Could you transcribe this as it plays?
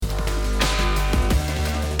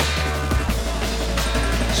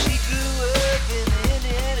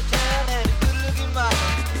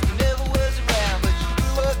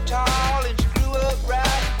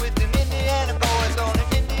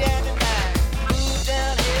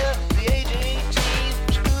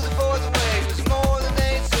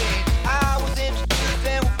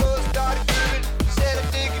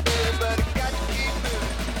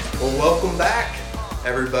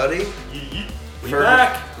everybody.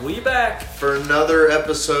 We back. For another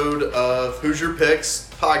episode of Hoosier Picks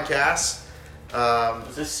podcast.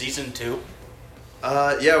 Is this season 2?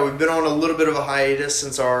 Yeah, we've been on a little bit of a hiatus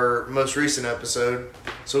since our most recent episode.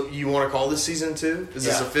 So you want to call this season 2? Is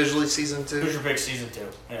this officially season 2? Hoosier Picks season 2,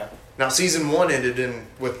 yeah. Now, season 1 ended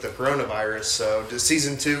with the coronavirus, so does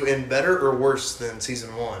season 2 end better or worse than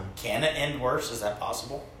season 1? Can it end worse? Is that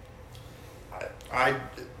possible?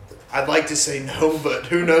 I'd like to say no, but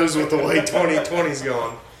who knows with the way 2020's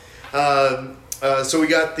gone. So we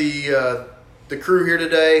got the crew here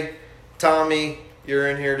today. Tommy, you're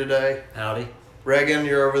in here today. Howdy. Reagan,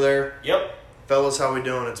 you're over there. Yep. Fellas, how we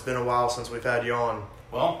doing? It's been a while since we've had you on.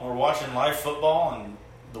 Well, we're watching live football, and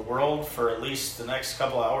the world for at least the next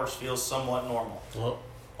couple hours feels somewhat normal. Well,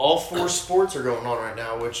 All 4 sports are going on right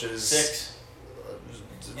now, which is 6.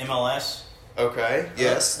 MLS. Okay.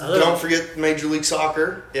 Yes. Don't forget Major League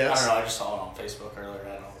Soccer. Yes. I don't know. I just saw it on Facebook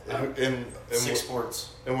earlier. I don't know. And 6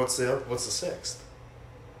 sports. And what's the 6th?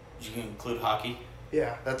 You can include hockey.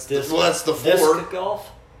 Yeah, that's Disc the 4.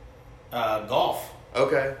 golf. Golf.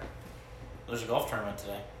 Okay. There's a golf tournament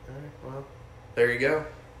today. All right. Well, there you go.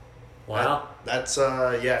 Wow. That's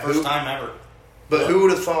yeah. First time ever. But who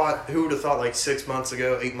would have thought? Who would have thought like 6 months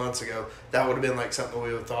ago, 8 months ago, that would have been like something we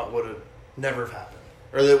would have thought would have never have happened,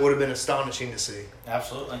 or that would have been astonishing to see.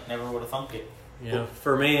 Absolutely. Never would have thunk it. You know,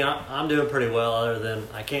 for me, I'm doing pretty well. Other than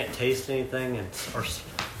I can't taste anything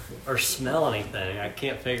or smell anything. I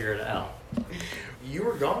can't figure it out. You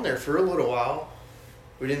were gone there for a little while.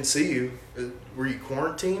 We didn't see you. Were you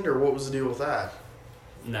quarantined, or what was the deal with that?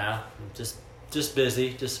 Nah, just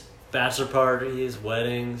busy. Just bachelor parties,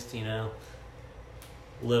 weddings. You know,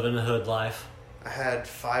 living the hood life. I had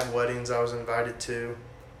 5 weddings I was invited to.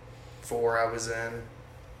 4 I was in.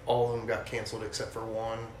 All of them got canceled except for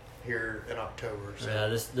 1 here in October. So. Yeah,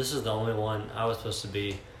 this is the only one I was supposed to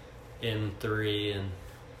be in 3 and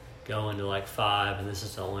going to like 5, and this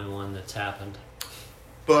is the only one that's happened.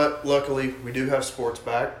 But luckily, we do have sports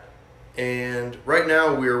back. And right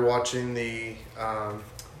now, we're watching the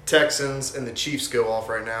Texans and the Chiefs go off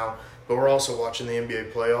right now. But we're also watching the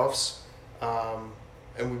NBA playoffs.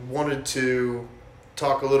 And we wanted to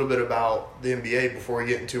talk a little bit about the NBA before we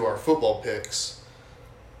get into our football picks.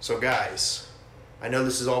 So, guys, I know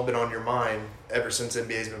this has all been on your mind ever since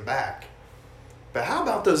NBA's been back. But how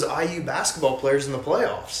about those IU basketball players in the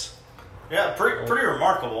playoffs? Yeah, pretty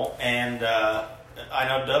remarkable. And I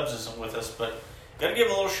know Dubs isn't with us, but got to give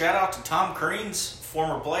a little shout out to Tom Crean's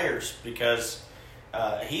former players, because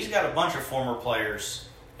he's got a bunch of former players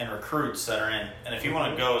and recruits that are in. And if you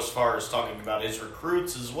want to go as far as talking about his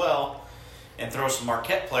recruits as well and throw some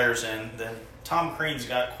Marquette players in, then Tom Crean's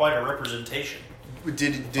got quite a representation.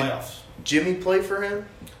 Did playoffs. Jimmy play for him?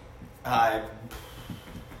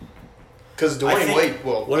 Because I Dwayne think- Wade,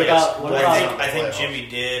 well, What yes, about- what Dwayne about- Wade's in the I think playoffs. Jimmy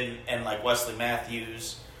did, and like Wesley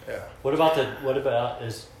Matthews. Yeah. What about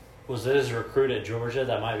was it his recruit at Georgia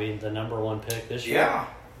that might be the number 1 pick this year?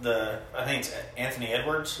 Yeah. I think it's Anthony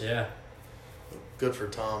Edwards. Yeah. Good for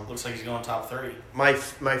Tom. Looks like he's going top 3. My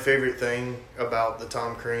favorite thing about the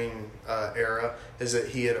Tom Crean era is that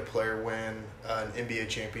he had a player win an NBA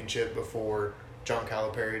championship before John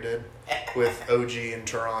Calipari did with OG in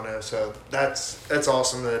Toronto. So that's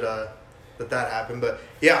awesome that happened. But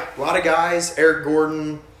yeah, a lot of guys: Eric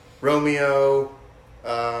Gordon, Romeo,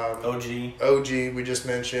 OG we just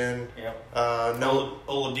mentioned. Yep.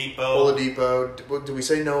 Oladipo. Oladipo. Did we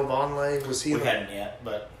say Noah Vonleh? Was he? We hadn't yet,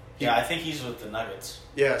 but yeah, I think he's with the Nuggets.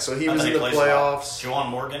 Yeah, so he I was think in the he plays playoffs. Juwan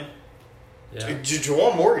Morgan. Yeah.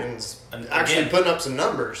 Jawan Morgan's And actually again- putting up some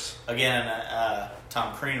numbers. Again,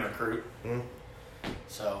 Tom Crean recruit. Mm.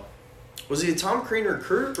 So Was he a Tom Crean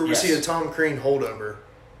recruit, or was Yes. he a Tom Crean holdover?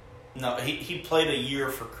 no, he played a year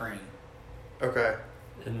for Crean. Okay,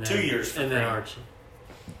 And 2 years for and then Crean. Archie.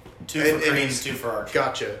 2 And for Crean, he's- 2 for Archie.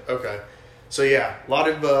 gotcha. Okay, so yeah, a lot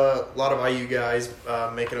of IU guys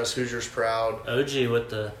making us Hoosiers proud. OG with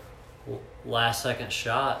the last second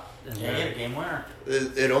shot. And Yeah, he had a game winner.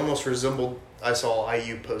 It almost resembled. I saw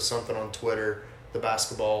IU post something on Twitter. The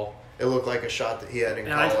basketball. It looked like a shot that he had in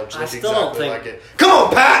And I college. Looked still don't exactly think- like it. Come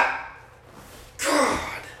on, Pat. God.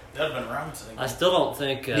 That'd have been Robinson. I still don't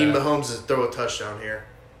think Need Mahomes to throw a touchdown here.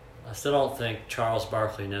 I still don't think Charles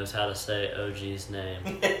Barkley knows how to say OG's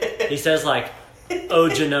name. He says like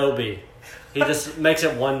Ojanobi. He just makes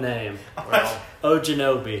it one name. Well,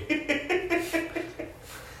 Ojanobi.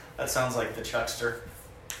 That sounds like the Chuckster.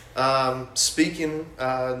 Speaking,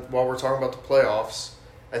 while we're talking about the playoffs,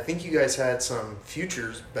 I think you guys had some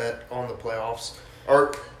futures bet on the playoffs.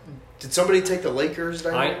 Or did somebody take the Lakers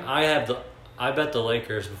down? I have I bet the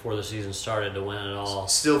Lakers before the season started to win it all.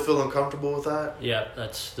 Still feeling comfortable with that? Yep,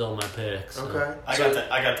 that's still my pick. So. Okay. I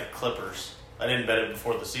got the Clippers. I didn't bet it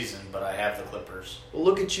before the season, but I have the Clippers. Well,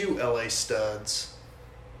 look at you, LA studs.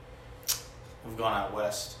 We've gone out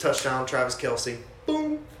west. Touchdown, Travis Kelce.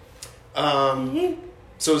 Boom.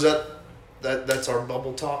 So is that's our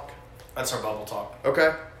bubble talk? That's our bubble talk.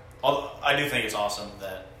 Okay. Although I do think it's awesome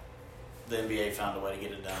that the NBA found a way to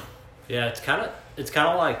get it done. Yeah, it's kind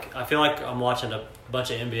of like I feel like I'm watching a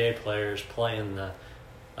bunch of NBA players playing the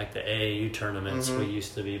AAU tournaments we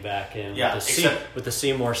used to be back in. Yeah, with the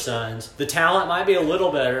Seymour Suns. The talent might be a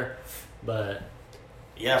little better, but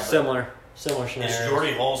similar scenarios. Is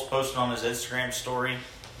Jordy Hulse posting on his Instagram story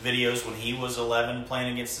videos when he was 11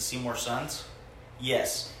 playing against the Seymour Suns?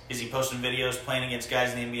 Yes. Is he posting videos playing against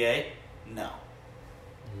guys in the NBA? No.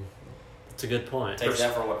 It's a good point. Take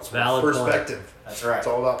that for what it's worth. Valid Perspective. point. That's right. It's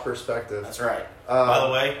all about perspective. That's right. By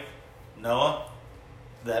the way, Noah,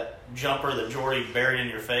 that jumper that Jordy buried in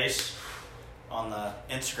your face on the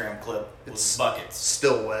Instagram clip was buckets.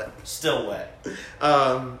 Still wet. Still wet.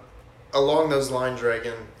 Along those lines,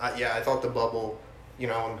 Reagan, I thought the bubble, they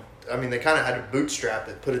kind of had to bootstrap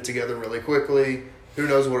it, put it together really quickly. Who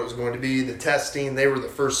knows what it was going to be. The testing, they were the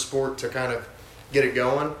first sport to kind of get it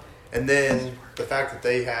going. And then the fact that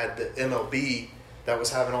they had the MLB that was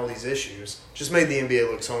having all these issues just made the NBA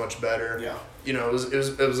look so much better. Yeah.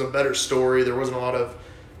 It was a better story. There wasn't a lot of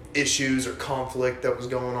issues or conflict that was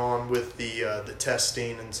going on with the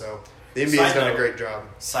testing, and so the NBA's done a great job.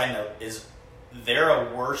 Side note, is there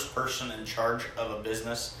a worse person in charge of a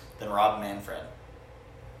business than Rob Manfred?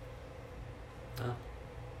 No.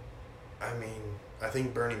 I mean, I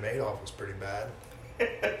think Bernie Madoff was pretty bad.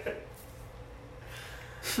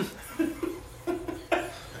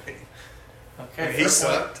 Okay, he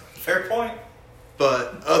sucked. Fair point.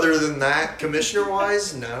 But other than that,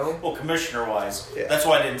 commissioner-wise, no. Well, commissioner-wise, Yeah. that's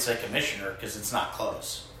why I didn't say commissioner, because it's not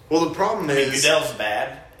close. Well, the problem I mean, is Goodell's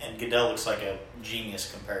bad, and Goodell looks like a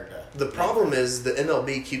genius compared to... the problem is the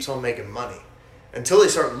MLB keeps on making money. Until they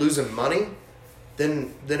start losing money,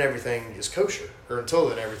 then everything is kosher. Or until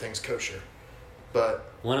then, everything's kosher.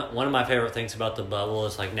 But One of my favorite things about the bubble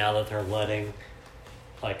is now that they're letting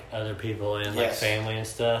other people in, Yes. family and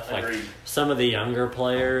stuff. Agreed. Some of the younger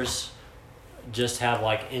players just have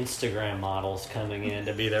Instagram models coming in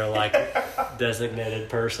to be their designated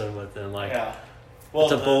person with them. Yeah.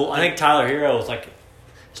 Well, I think Tyler Hero was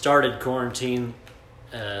started quarantine,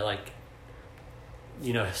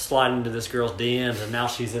 sliding into this girl's DMs, and now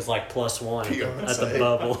she's his +1 at the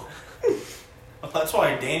bubble. Well, that's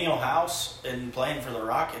why Daniel House, in playing for the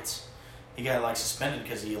Rockets, he got suspended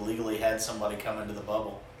because he illegally had somebody come into the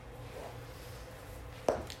bubble.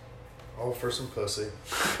 all for some pussy.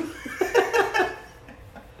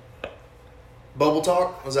 Bubble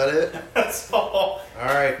talk? Was that it? That's all. All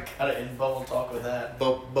right. Gotta end bubble talk with that.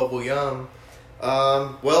 Bubble yum.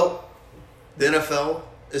 Well, the NFL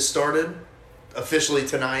is started officially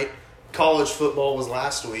tonight. College football was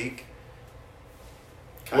last week.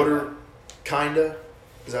 Kinda?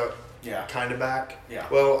 Is that kinda back? Yeah.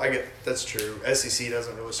 Well, I get that's true. SEC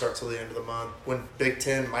doesn't really start till the end of the month. When Big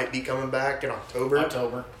Ten might be coming back in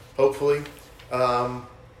October. Hopefully. Well,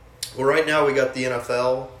 right now we got the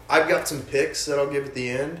NFL. I've got some picks that I'll give at the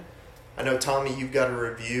end. I know, Tommy, you've got a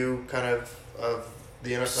review kind of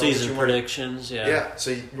the NFL season predictions. Yeah.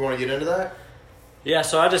 So you want to get into that? Yeah,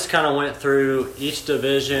 so I just kind of went through each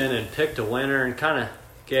division and picked a winner and kind of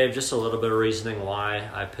gave just a little bit of reasoning why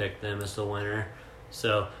I picked them as the winner.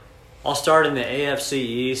 So I'll start in the AFC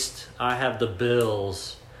East. I have the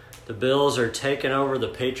Bills. The Bills are taking over the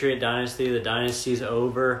Patriot dynasty. The dynasty's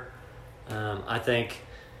over. I think,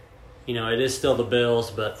 it is still the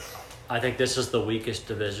Bills, but I think this is the weakest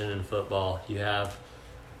division in football. You have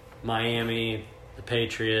Miami, the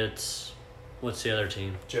Patriots. What's the other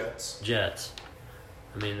team? Jets.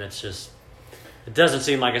 I mean, that's just... It doesn't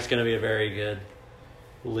seem like it's going to be a very good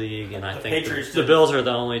league, and I think the Bills are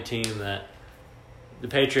the only team that... The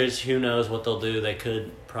Patriots, who knows what they'll do. They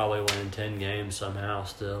could probably win 10 games somehow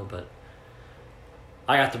still, but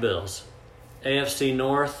I got the Bills. AFC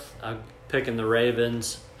North, I'm picking the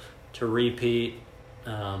Ravens to repeat.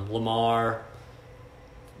 Lamar,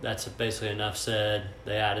 that's basically enough said.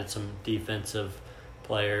 They added some defensive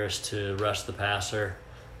players to rush the passer.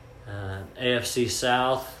 AFC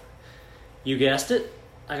South, you guessed it.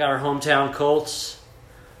 I got our hometown Colts.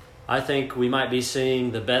 I think we might be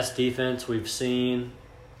seeing the best defense we've seen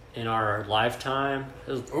in our lifetime.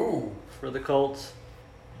 Ooh. For the Colts.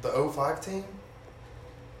 The 05 team?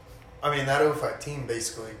 I mean, that 05 team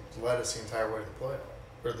basically led us the entire way to the playoff,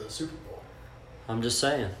 or the Super Bowl. I'm just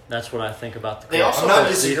saying. That's what I think about the They Colts. also I'm not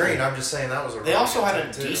had- disagreeing. I'm just saying that was a. They really also good had a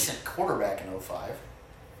team, too. decent quarterback in 05.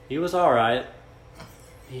 He was all right.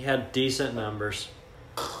 He had decent numbers.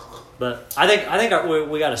 But I think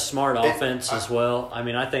we got a smart offense as well. I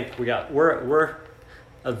mean, I think we're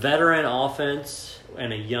a veteran offense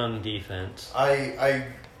and a young defense. I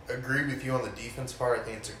agree with you on the defense part. I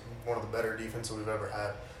think it's one of the better defenses we've ever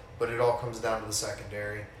had. But it all comes down to the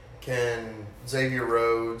secondary. Can Xavier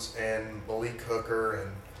Rhodes and Malik Hooker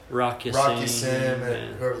and Rocky Sim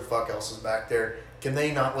and whoever the fuck else is back there, can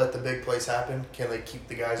they not let the big plays happen? Can they keep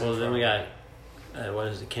the guys Well, in then front? we got, what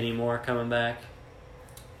is it, Kenny Moore coming back?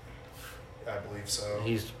 I believe so.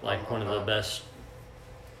 He's like I'm one of the not- best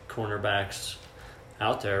cornerbacks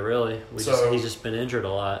out there, really. He's just been injured a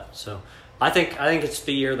lot. So I think it's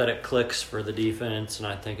the year that it clicks for the defense, and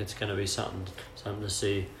I think it's going to be something to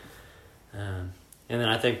see. And then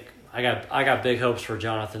I think I got big hopes for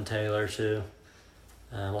Jonathan Taylor too.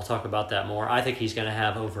 We'll talk about that more. I think he's going to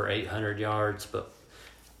have over 800 yards, but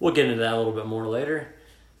we'll get into that a little bit more later.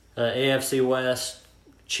 AFC West,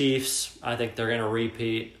 Chiefs, I think they're going to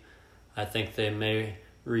repeat. I think they may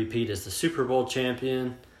repeat as the Super Bowl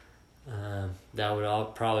champion. That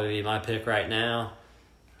would probably be my pick right now.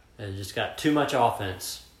 They just got too much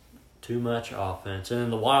offense. And then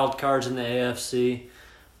the wild cards in the AFC,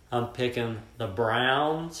 I'm picking the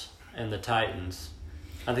Browns and the Titans.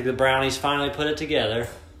 I think the Brownies finally put it together.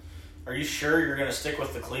 Are you sure you're going to stick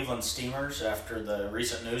with the Cleveland Steamers after the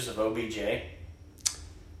recent news of OBJ?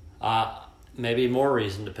 Maybe more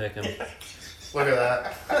reason to pick them. Look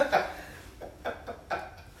at that.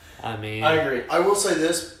 I mean, I agree. I will say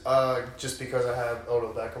this, just because I have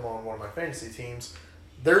Odell Beckham on one of my fantasy teams,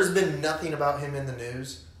 there's been nothing about him in the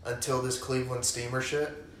news until this Cleveland Steamer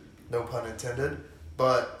shit. No pun intended.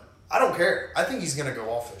 But I don't care. I think he's going to go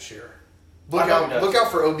off this year. Look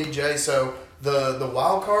out for OBJ. So the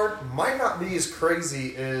wild card might not be as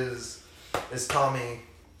crazy as Tommy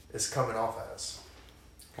is coming off as.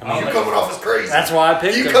 I mean, You coming off as crazy. that's why I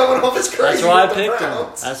picked him. You coming off as crazy. That's why I with the picked him.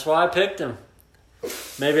 Browns. That's why I picked him.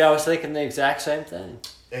 Maybe I was thinking the exact same thing.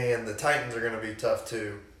 And the Titans are going to be tough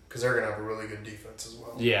too, because they're going to have a really good defense as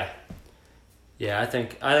well. Yeah. I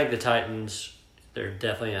think the Titans. They're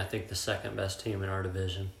definitely, I think, the second best team in our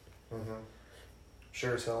division. Mm-hmm.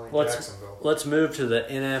 Sure as hell ain't Let's Jacksonville. let's move to the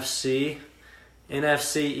NFC.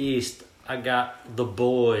 NFC East. I got the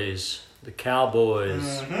boys, the Cowboys.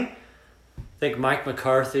 Mm-hmm. I think Mike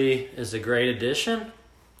McCarthy is a great addition.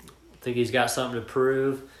 I think he's got something to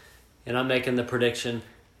prove. And I'm making the prediction,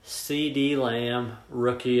 CeeDee Lamb,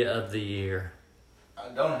 Rookie of the Year. I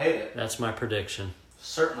don't hate it. That's my prediction.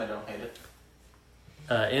 Certainly don't hate it.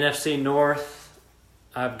 NFC North,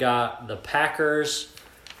 I've got the Packers.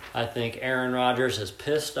 I think Aaron Rodgers is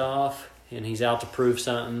pissed off, and he's out to prove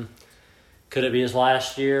something. Could it be his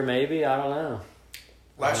last year? Maybe. I don't know.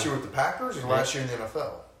 Last year with the Packers or last year in the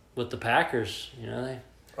NFL? With the Packers,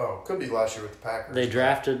 Oh, could be last year with the Packers. they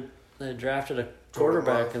drafted a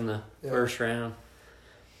quarterback in the first round.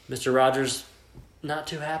 Mr. Rodgers, not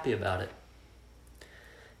too happy about it.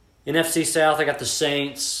 NFC South, I got the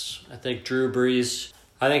Saints. I think Drew Brees.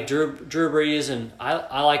 Drew Brees, and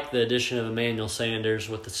I like the addition of Emmanuel Sanders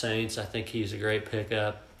with the Saints. I think he's a great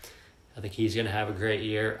pickup. I think he's going to have a great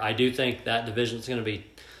year. I do think that division's going to be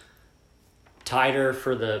tighter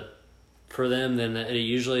for them than it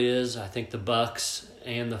usually is. I think the Bucks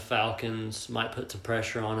and the Falcons might put some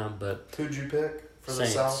pressure on them, but Who'd you pick for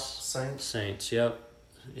Saints. the South? Saints? Saints, yep.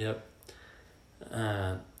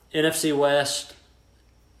 NFC West,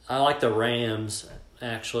 I like the Rams,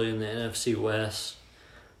 actually, in the NFC West.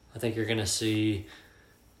 I think you're going to see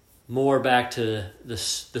more back to the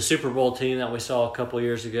Super Bowl team that we saw a couple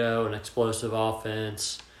years ago, an explosive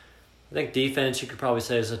offense. I think defense, you could probably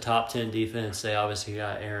say, is a top 10 defense. They obviously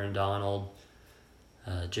got Aaron Donald,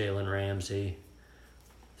 Jalen Ramsey.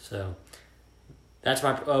 So that's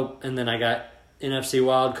my... Oh, and then I got NFC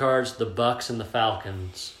wildcards, the Bucks and the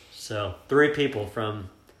Falcons. So 3 people from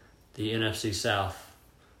the NFC South.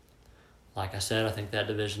 Like I said, I think that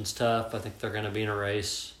division's tough. I think they're going to be in a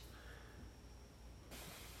race.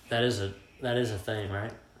 That is a thing,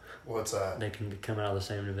 right? What's that? They can be coming out of the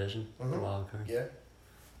same division, the wild card. Yeah.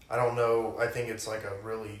 I don't know. I think it's like a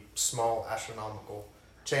really small, astronomical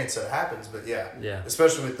chance that it happens, but yeah. Yeah.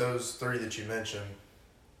 Especially with those 3 that you mentioned.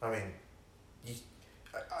 I mean,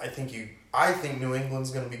 I think New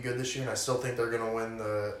England's going to be good this year, and I still think they're going to win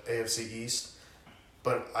the AFC East.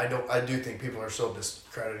 But I do think people are still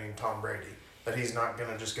discrediting Tom Brady. That he's not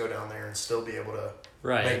going to just go down there and still be able to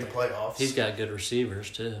make the playoffs. He's got good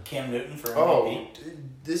receivers too. Cam Newton for MVP. Oh,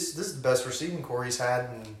 this is the best receiving core he's had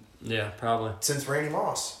in Yeah, probably. since Randy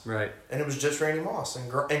Moss. Right. And it was just Randy Moss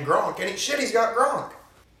and Gronk. And he's got Gronk.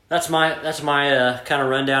 That's my kind of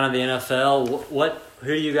rundown of the NFL. Who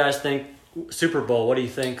do you guys think Super Bowl? What do you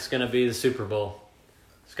think is going to be the Super Bowl?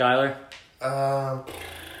 Skyler? Dang.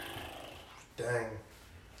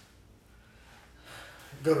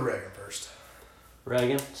 Go to Reagan first.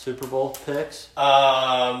 Reagan, Super Bowl picks?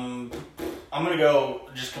 I'm going to go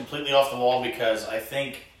just completely off the wall because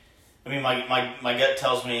my gut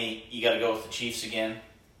tells me you got to go with the Chiefs again.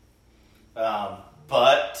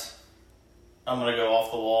 But I'm going to go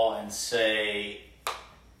off the wall and say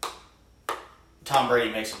Tom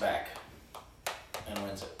Brady makes it back and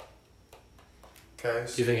wins it. Okay.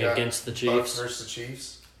 So Do you think got against the Bucks Chiefs? versus the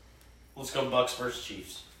Chiefs? Let's go Bucks versus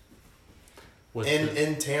Chiefs.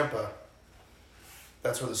 In Tampa.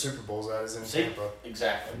 That's where the Super Bowl's at, is in Tampa.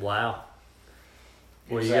 Exactly. Wow.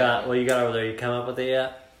 What Exactly. you got over there? You come up with it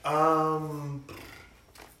yet? I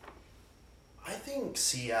think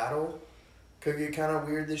Seattle could get kind of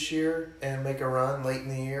weird this year and make a run late in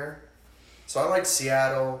the year. So I like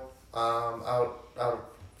Seattle out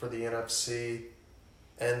for the NFC.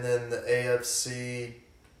 And then the AFC,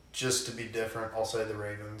 just to be different, I'll say the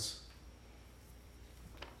Ravens.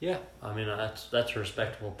 Yeah. I mean, that's a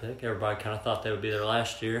respectable pick. Everybody kind of thought they would be there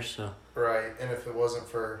last year, so. Right, and if it wasn't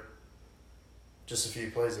for just a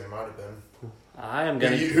few plays, they might have been.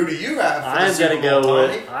 Who do you have?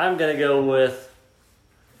 I'm gonna go with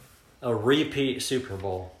a repeat Super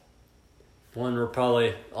Bowl. One we're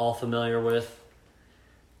probably all familiar with.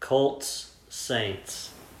 Colts, Saints.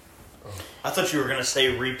 I thought you were going to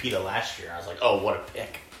say repeat of last year. I was like, oh, what a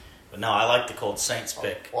pick. But no, I like the Colts Saints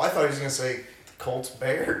pick. Well, I thought he was going to say Colts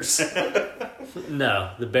Bears. No,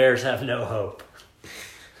 the Bears have no hope.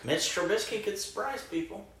 Mitch Trubisky could surprise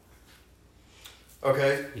people.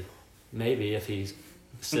 Okay. Maybe if he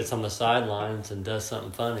sits on the sidelines and does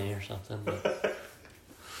something funny or something. But.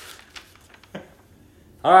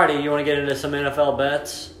 Alrighty, you want to get into some NFL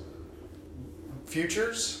bets?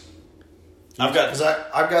 Futures? I've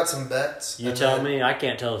got some bets. You tell me. I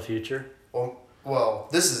can't tell the future. Well,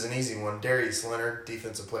 this is an easy one. Darius Leonard,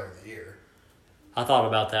 Defensive Player of the Year. I thought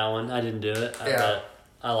about that one. I didn't do it. But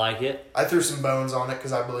I like it. I threw some bones on it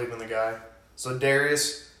because I believe in the guy. So,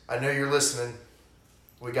 Darius, I know you're listening.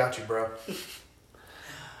 We got you, bro.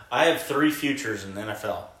 I have 3 futures in the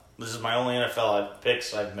NFL. This is my only NFL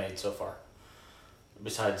picks I've made so far.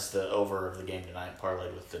 Besides the over of the game tonight,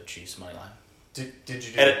 parlayed with the Chiefs money line. Did you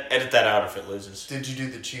do edit that out if it loses? Did you do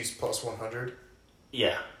the Chiefs plus 100?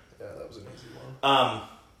 Yeah. Yeah, that was an easy one.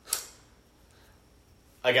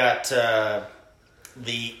 I got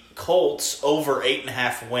the Colts over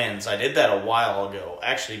 8.5 wins. I did that a while ago,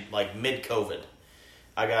 actually, like mid-COVID.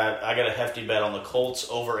 I got a hefty bet on the Colts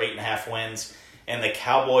over 8.5 wins and the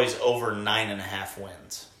Cowboys over 9.5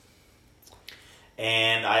 wins.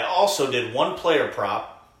 And I also did one player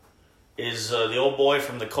prop. Is the old boy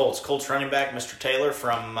from the Colts running back, Mr. Taylor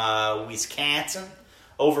from Wisconsin,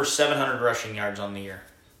 over 700 rushing yards on the year.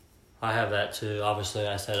 I have that too. Obviously,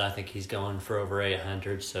 I said I think he's going for over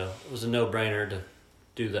 800, so it was a no-brainer to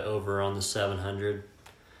do the over on the 700.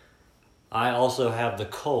 I also have the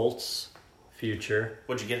Colts future.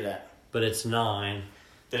 What'd you get it at? But it's 9.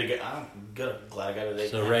 Did it get? I'm good. Glad I got it.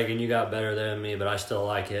 8. So Reagan, you got better than me, but I still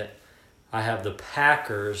like it. I have the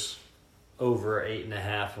Packers over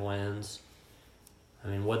 8.5 wins. I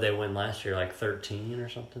mean, what'd they win last year? Like 13 or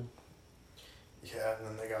something? Yeah, and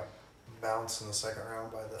then they got bounced in the second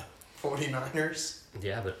round by the 49ers.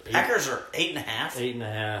 Yeah, but Packers are 8.5.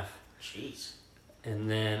 8.5. Jeez. And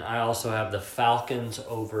then I also have the Falcons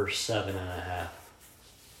over 7.5.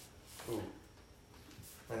 Ooh.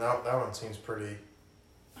 I mean, that one seems pretty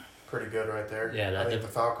good right there. Yeah, I think the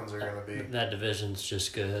Falcons are going to be. That division's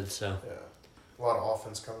just good, so. Yeah. A lot of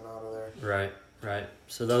offense coming out of there. Right.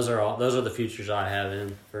 So those are the futures I have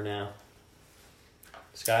in for now.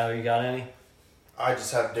 Skyler, you got any? I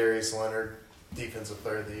just have Darius Leonard, Defensive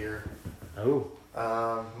Player of the Year. Oh.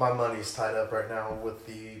 My money's tied up right now with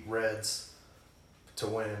the Reds to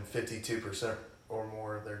win 52% or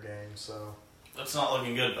more of their games. So That's not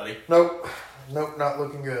looking good, buddy. Nope, not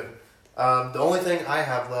looking good. The only thing I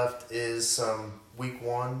have left is some Week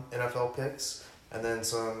 1 NFL picks and then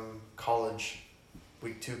some college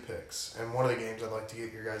Week 2 picks. And one of the games I'd like to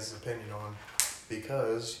get your guys' opinion on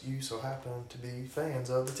because you so happen to be fans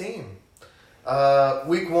of the team.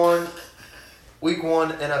 Week 1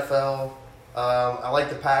 NFL. I like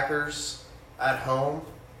the Packers at home.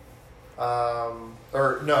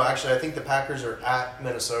 I think the Packers are at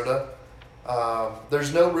Minnesota.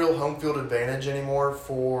 There's no real home field advantage anymore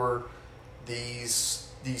for these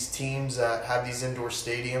teams that have these indoor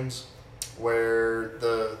stadiums where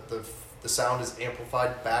the sound is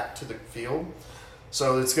amplified back to the field.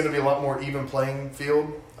 So it's going to be a lot more even playing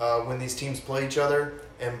field when these teams play each other.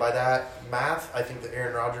 And by that math, I think that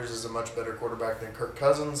Aaron Rodgers is a much better quarterback than Kirk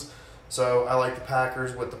Cousins. So I like the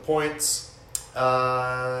Packers with the points.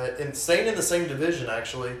 And staying in the same division,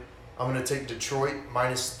 actually, I'm going to take Detroit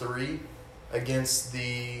 -3 against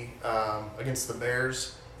the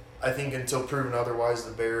Bears. I think until proven otherwise,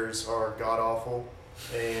 the Bears are god-awful.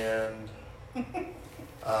 And It's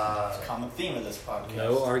a common theme of this podcast.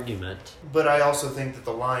 No argument. but I also think that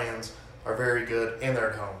the Lions are very good and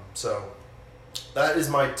they're at home. So that is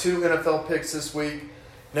my 2 NFL picks this week.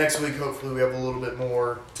 Next week, hopefully, we have a little bit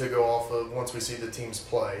more to go off of once we see the teams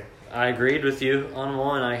play. I agreed with you on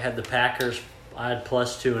one. I had the Packers. I had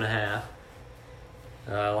 +2.5.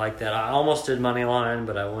 I like that. I almost did money line,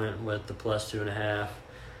 but I went with the +2.5.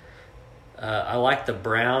 I like the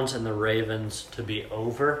Browns and the Ravens to be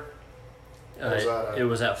over. What was that at? It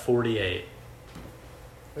was at 48.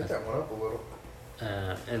 I think that went up a little.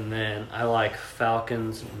 And then I like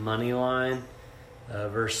Falcons money line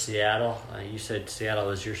versus Seattle. You said Seattle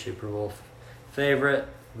is your Super Bowl favorite,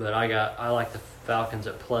 but I like the Falcons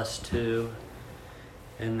at +2.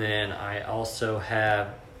 And then I also have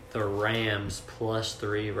the Rams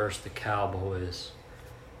 +3 versus the Cowboys.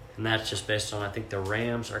 And that's just based on I think the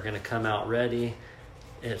Rams are going to come out ready.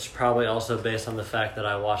 It's probably also based on the fact that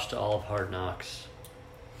I watched all of Hard Knocks.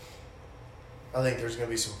 I think there's going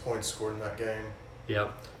to be some points scored in that game.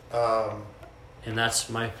 Yep. Um, And that's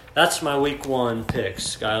my week 1 picks,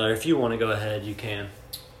 Skylar. If you want to go ahead, you can.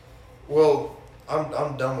 well,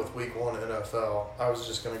 I'm done with week 1 NFL. I was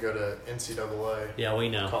just going to go to NCAA Yeah, we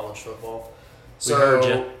know. college football. We heard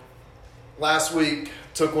ya. Last week,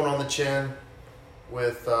 took one on the chin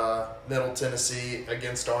with Middle Tennessee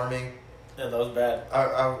against Army. Yeah, that was bad.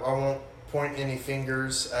 I won't point any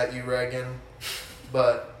fingers at you, Reagan,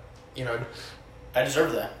 but, I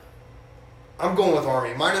deserve that. I'm going with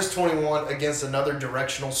Army. -21 against another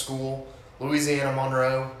directional school, Louisiana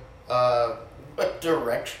Monroe. What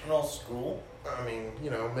directional school? I mean,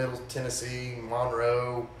 Middle Tennessee,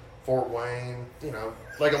 Monroe, Fort Wayne,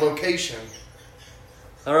 like a location.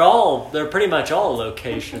 They're pretty much all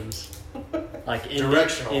locations. Like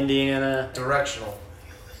Directional. Indiana. Directional.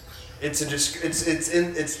 It's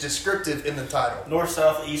descriptive in the title. North,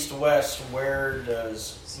 south, east, west. Where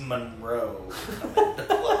does Monroe come into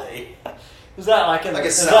play? Is that like in Like a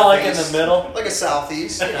is that like in the southeast. middle? Like a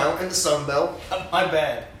southeast, in the Sun Belt. My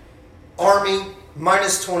bad. Army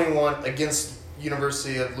 -21 against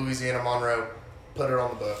University of Louisiana Monroe. Put it on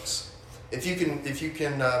the books. If you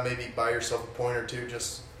can maybe buy yourself a point or two,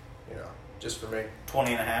 just for me.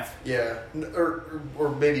 20.5. Yeah, or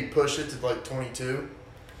maybe push it to like 22.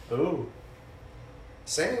 Ooh.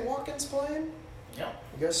 Sammy Watkins playing? Yeah.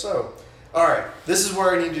 I guess so. All right, this is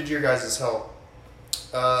where I needed your guys' help.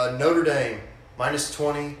 Notre Dame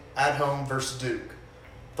 -20 at home versus Duke.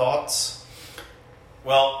 Thoughts?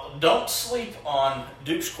 Well, don't sleep on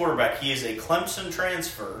Duke's quarterback. He is a Clemson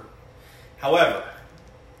transfer. However,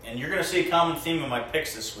 and you're going to see a common theme in my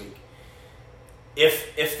picks this week.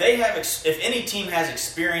 If any team has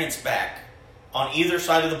experience back on either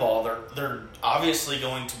side of the ball, they're obviously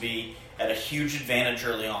going to be at a huge advantage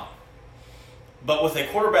early on. But with a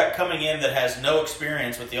quarterback coming in that has no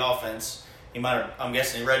experience with the offense, I'm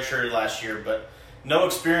guessing he redshirted last year, but no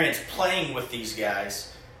experience playing with these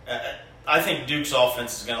guys, I think Duke's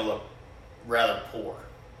offense is going to look rather poor.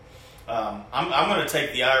 I'm going to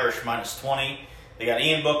take the Irish -20. They got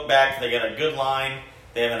Ian Book back. They got a good line.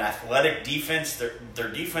 They have an athletic defense. Their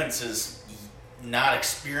defense is not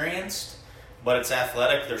experienced, but it's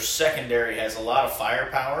athletic. Their secondary has a lot of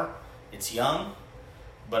firepower. It's young,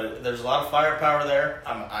 but there's a lot of firepower there.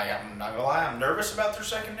 I'm not going to lie. I'm nervous about their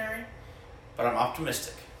secondary, but I'm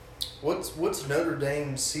optimistic. What's Notre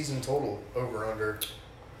Dame's season total over under?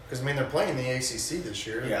 Because they're playing the ACC this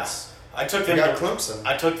year. Yeah, I They got Clemson.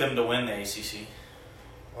 I took them to win the ACC.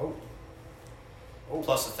 Oh,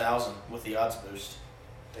 Plus 1,000 with the odds boost.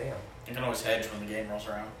 damn! You can always hedge when the game rolls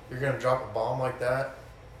around. You're gonna drop a bomb like that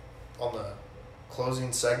on the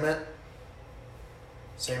closing segment?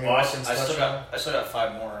 Sammy Well, I Watkins still touchdown. got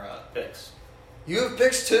 5 more picks. You have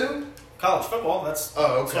picks too? College football. That's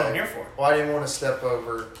Oh, what I'm okay. here for. Well, I didn't want to step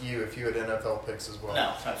over you if you had NFL picks as well.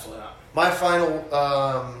 No, absolutely not. My final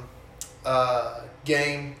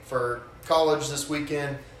game for college this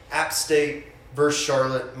weekend: App State versus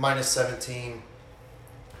Charlotte -17.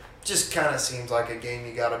 Just kind of seems like a game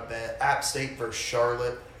you gotta bet. App State versus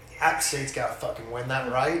Charlotte. App State's gotta fucking win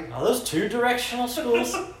that, right? Are those 2 directional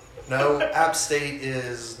schools? No, App State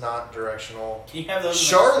is not directional. Can you have those?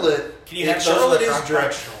 Charlotte. Can you have those Charlotte in the is contract?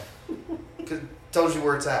 directional. tells you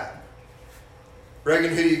where it's at.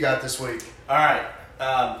 Reagan, who you got this week? All right.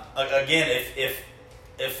 Again,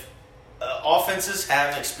 if offenses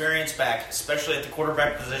have experience back, especially at the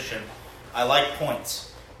quarterback position, I like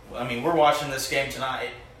points. I mean, we're watching this game tonight,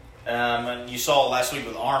 and you saw last week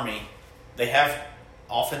with Army. They have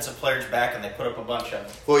offensive players back, and they put up a bunch of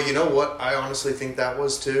them. Well, you know what? I honestly think that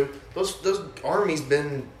was too. Those Army's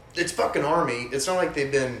been. It's fucking Army. It's not like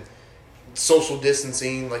they've been social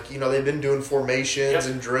distancing. Like, they've been doing formations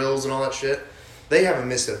and drills and all that shit. They haven't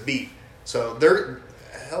missed a beat. So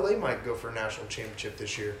they might go for a national championship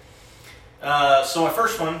this year. So my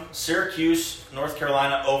first one, Syracuse, North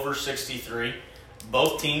Carolina over 63.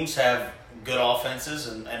 Both teams have good offenses,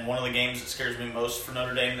 and one of the games that scares me most for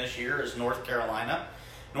Notre Dame this year is North Carolina.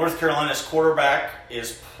 North Carolina's quarterback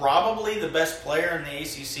is probably the best player in the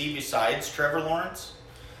ACC besides Trevor Lawrence.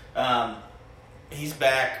 He's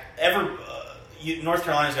back. North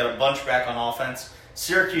Carolina's got a bunch back on offense.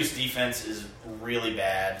 Syracuse defense is really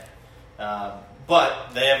bad.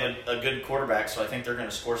 But they have a good quarterback, so I think they're going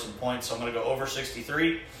to score some points. So I'm going to go over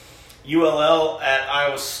 63. ULL at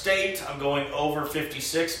Iowa State, I'm going over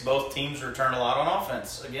 56. Both teams return a lot on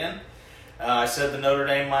offense again. I said the Notre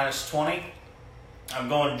Dame minus 20. I'm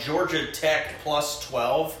going Georgia Tech plus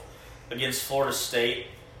 12 against Florida State.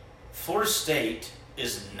 Florida State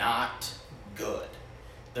is not good.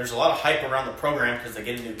 There's a lot of hype around the program because they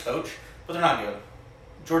get a new coach, but they're not good.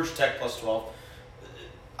 Georgia Tech plus 12.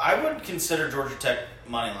 I would consider Georgia Tech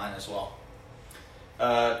money line as well.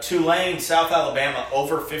 Tulane, South Alabama,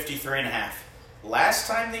 over 53.5. Last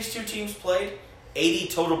time these two teams played, 80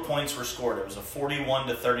 total points were scored. It was a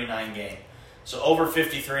 41-39 game. So over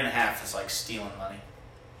 53.5 is like stealing money.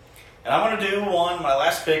 And I'm going to do one. My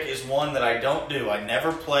last pick is one that I don't do. I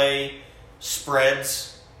never play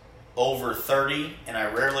spreads over 30, and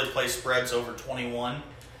I rarely play spreads over 21.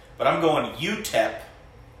 But I'm going UTEP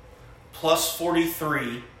plus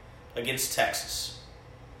 43 against Texas.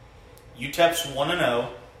 UTEP's 1-0,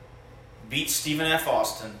 beat Stephen F.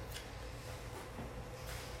 Austin.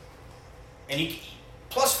 And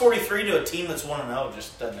plus 43 to a team that's 1-0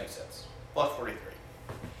 just doesn't make sense. Plus 43.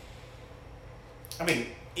 I mean,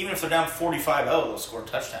 even if they're down 45-0, they'll score a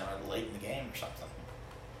touchdown late in the game or something.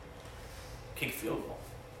 Kick a field goal.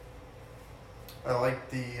 I like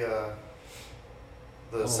the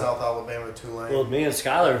South Alabama Tulane. Well, me and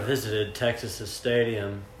Skylar visited Texas'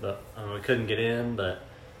 stadium, but we couldn't get in, but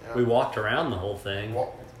we walked around the whole thing.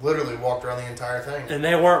 Literally walked around the entire thing. And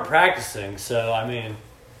they weren't practicing, so, I mean,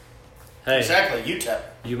 hey. Exactly, UTEP.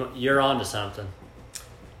 You're on to something.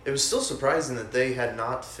 It was still surprising that they had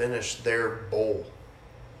not finished their bowl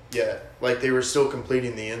yet. Like, they were still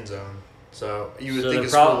completing the end zone. So, you would think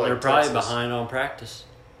it's like they're probably behind on practice.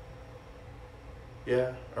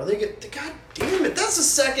 Yeah. Are they good? God damn it. That's the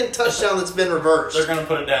second touchdown that's been reversed. They're going to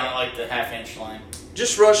put it down at like the half-inch line.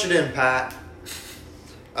 Just rush it in, Pat.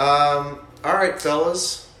 All right,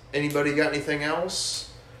 fellas. Anybody got anything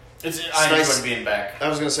else? I enjoyed being back. I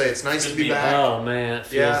was going to say, it's nice to be back. Oh, man. It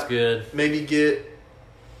feels good. Maybe get...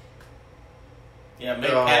 Yeah,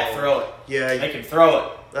 make Pat throw it. Yeah. Make him throw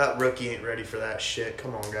it. That rookie ain't ready for that shit.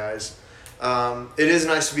 Come on, guys. It is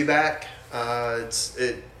nice to be back. I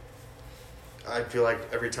feel like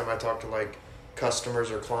every time I talk to like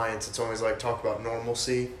customers or clients, it's always like talk about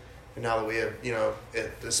normalcy. And now that we have,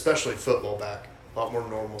 especially football back, a lot more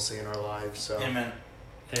normalcy in our lives. So Amen.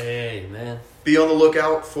 Hey, man. Be on the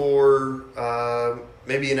lookout for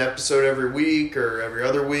maybe an episode every week or every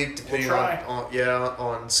other week, depending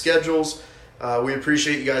on schedules. We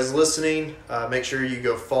appreciate you guys listening. Make sure you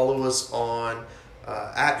go follow us on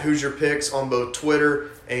at Hoosier Picks on both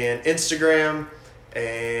Twitter and Instagram.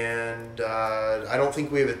 And I don't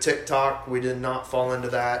think we have a TikTok. We did not fall into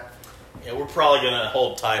that. Yeah, we're probably going to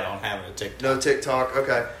hold tight on having a TikTok. No TikTok.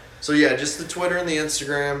 Okay. So, yeah, just the Twitter and the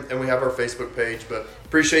Instagram, and we have our Facebook page. But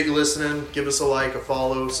appreciate you listening. Give us a like, a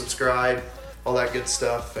follow, subscribe, all that good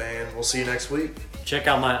stuff. And we'll see you next week. Check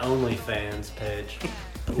out my OnlyFans page.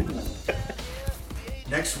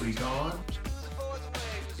 Next week on